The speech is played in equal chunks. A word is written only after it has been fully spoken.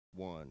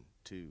1,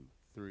 2,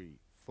 3,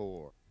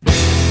 4.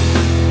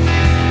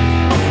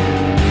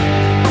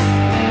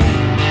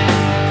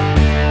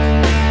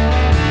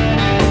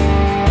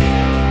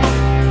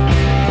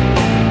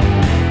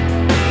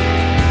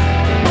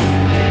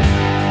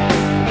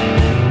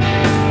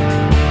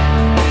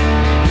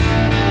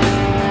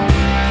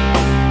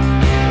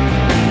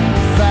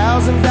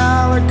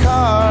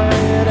 car,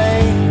 it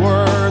ain't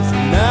worth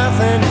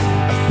nothing.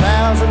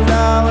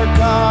 $1,000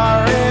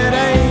 car, it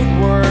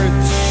ain't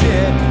worth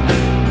shit.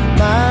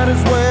 Might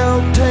as well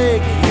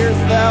take your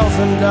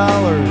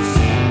 $1,000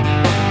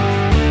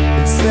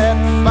 and set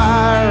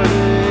fire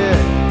to it.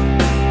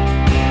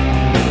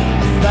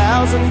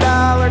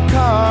 $1,000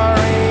 car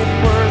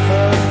ain't worth a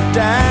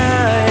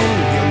dime.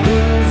 You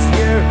lose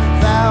your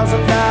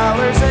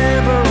 $1,000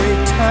 every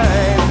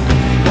time.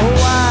 Oh,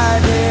 why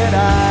did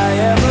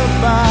I ever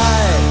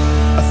buy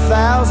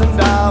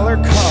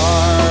 $1,000 car?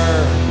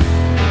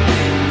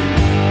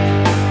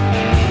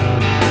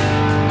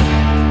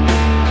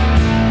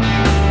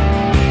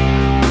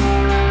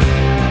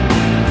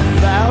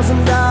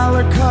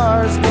 $1,000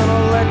 car's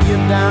gonna let you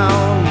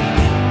down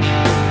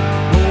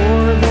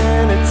more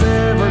than it's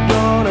ever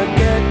gonna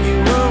get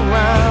you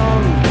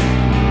around.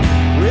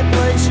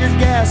 Replace your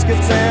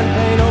gaskets and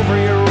paint over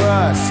your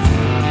rust.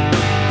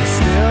 You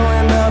still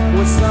end up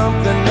with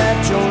something that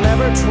you'll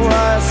never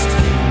trust.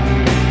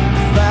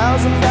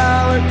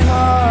 $1,000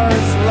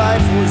 car's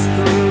life was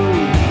through.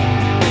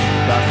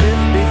 About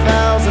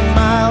 50,000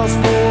 miles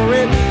before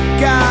it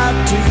got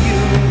to you.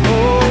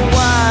 Oh,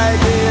 why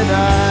did I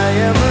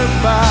ever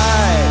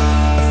buy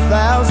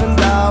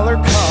 $1,000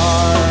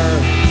 car?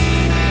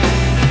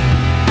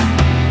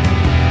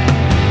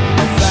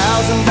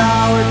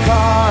 $1,000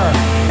 car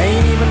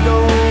ain't even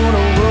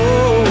gonna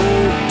roll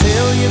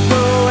till you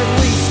go at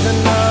least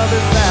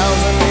another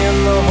 1,000 in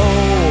the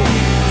hole.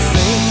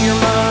 Sink your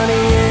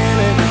money in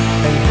it,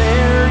 and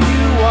there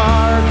you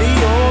are, the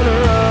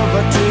owner of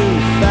a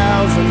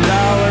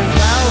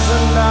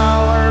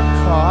 $2,000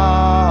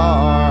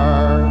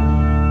 car.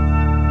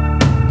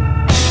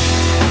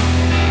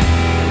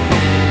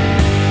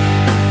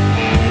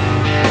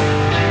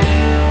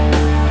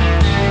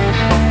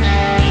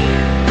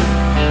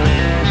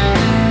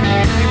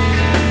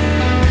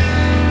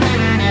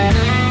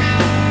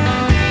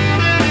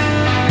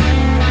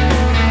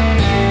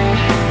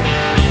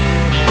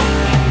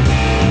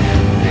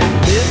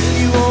 If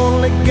you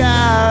only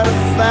got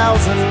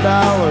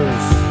 $1,000,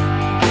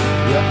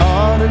 you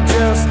ought to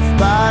just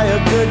buy a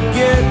good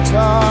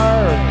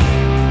guitar.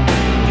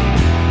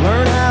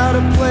 Learn how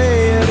to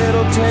play it,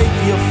 it'll take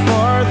you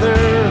farther